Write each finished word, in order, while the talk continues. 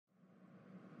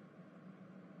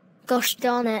Gosh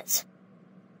darn it.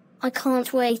 I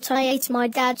can't wait, I ate my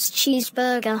dad's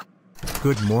cheeseburger.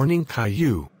 Good morning,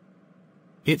 Caillou.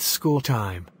 It's school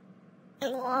time.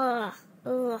 Ugh.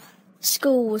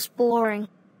 School was boring.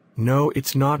 No,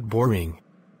 it's not boring.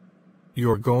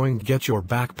 You're going to get your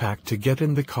backpack to get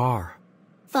in the car.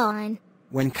 Fine.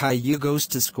 When Caillou goes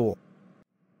to school.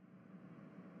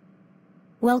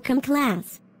 Welcome,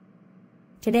 class.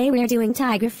 Today we're doing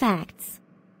tiger facts.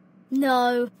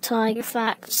 No, tiger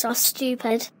facts are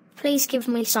stupid. Please give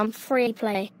me some free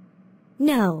play.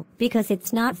 No, because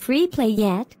it's not free play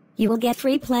yet. You will get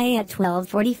free play at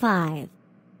 12:45.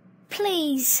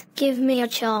 Please, give me a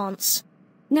chance.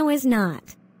 No, is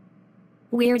not.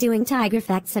 We're doing tiger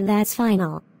facts and that's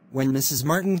final. When Mrs.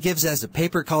 Martin gives us a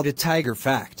paper called a tiger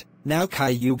fact, now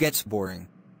Caillou gets boring.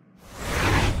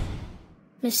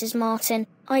 Mrs. Martin,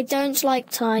 I don't like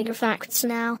tiger facts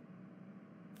now.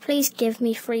 Please give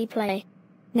me free play.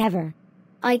 Never.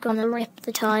 I gonna rip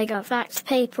the tiger fact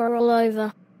paper all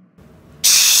over.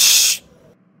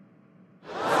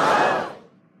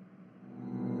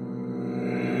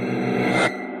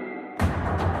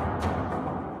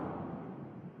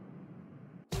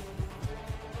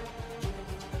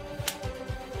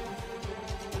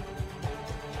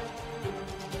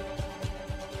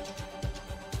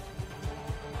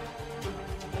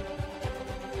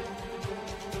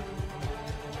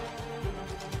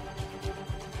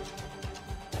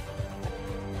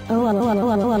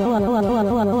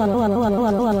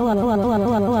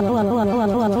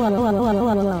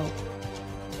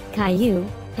 Caillou,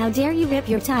 how dare you rip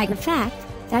your tiger fact?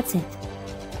 That's it.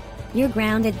 You're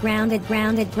grounded for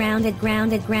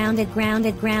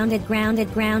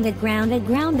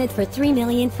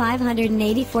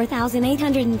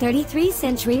 3,584,833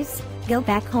 centuries. Go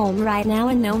back home right now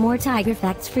and no more tiger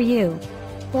facts for you.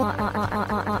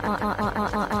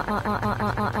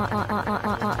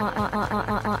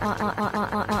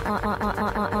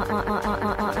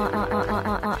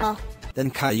 Then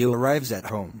Caillou arrives at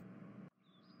home.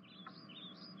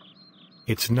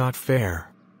 It's not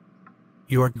fair.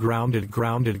 You're grounded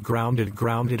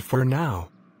for now.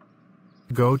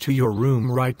 Go to your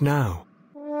room right now.